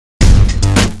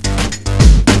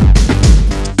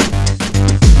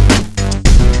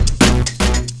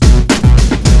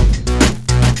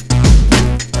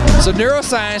So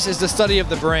neuroscience is the study of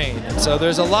the brain. So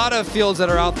there's a lot of fields that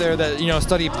are out there that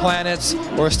study planets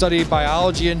or study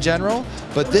biology in general,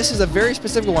 but this is a very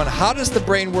specific one. How does the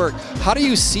brain work? How do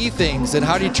you see things and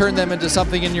how do you turn them into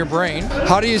something in your brain?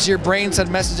 How does your brain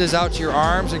send messages out to your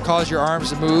arms and cause your arms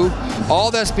to move? All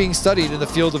that's being studied in the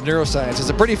field of neuroscience. It's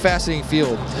a pretty fascinating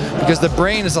field because the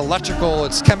brain is electrical,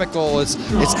 it's chemical, it's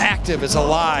active, it's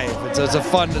alive. It's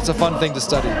a fun thing to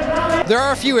study. There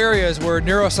are a few areas where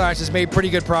neuroscience has made pretty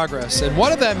good progress, and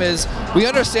one of them is we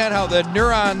understand how the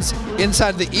neurons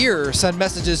inside the ear send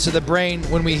messages to the brain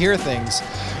when we hear things.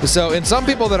 So in some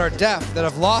people that are deaf, that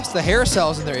have lost the hair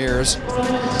cells in their ears,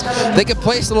 they can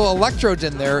place little electrodes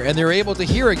in there and they're able to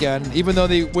hear again even though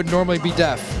they would normally be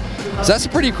deaf. So that's a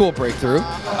pretty cool breakthrough.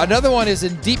 Another one is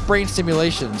in deep brain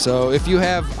stimulation. So if you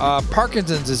have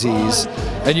Parkinson's disease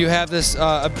and you have these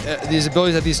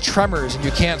abilities of these tremors and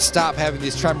you can't stop having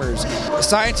these tremors,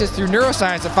 scientists through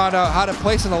neuroscience have found out how to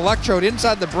place an electrode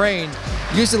inside the brain,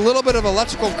 use a little bit of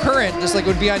electrical current, just like it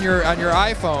would be on your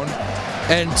iPhone,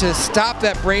 and to stop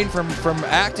that brain from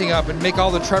acting up and make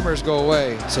all the tremors go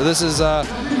away. So this is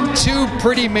two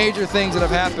pretty major things that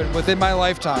have happened within my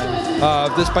lifetime,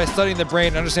 just by studying the brain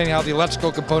and understanding how the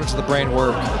electrical components of the brain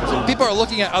work. So people are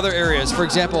looking at other areas. For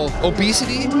example,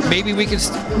 obesity. Maybe we can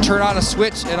turn on a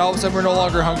switch and all of a sudden we're no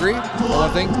longer hungry,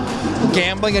 one thing.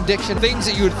 Gambling addiction, things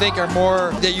that you would think are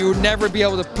more, that you would never be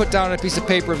able to put down on a piece of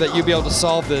paper that you'd be able to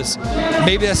solve this.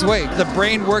 Maybe that's the way. The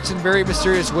brain works in very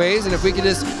mysterious ways, and if we could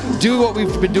just do what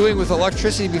we've been doing with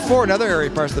electricity before in other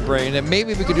parts of the brain, and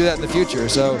maybe we could do that in the future.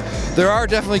 So there are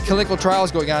definitely clinical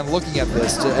trials going on looking at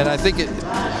this, and I think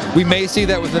we may see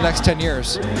that within the next 10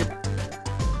 years.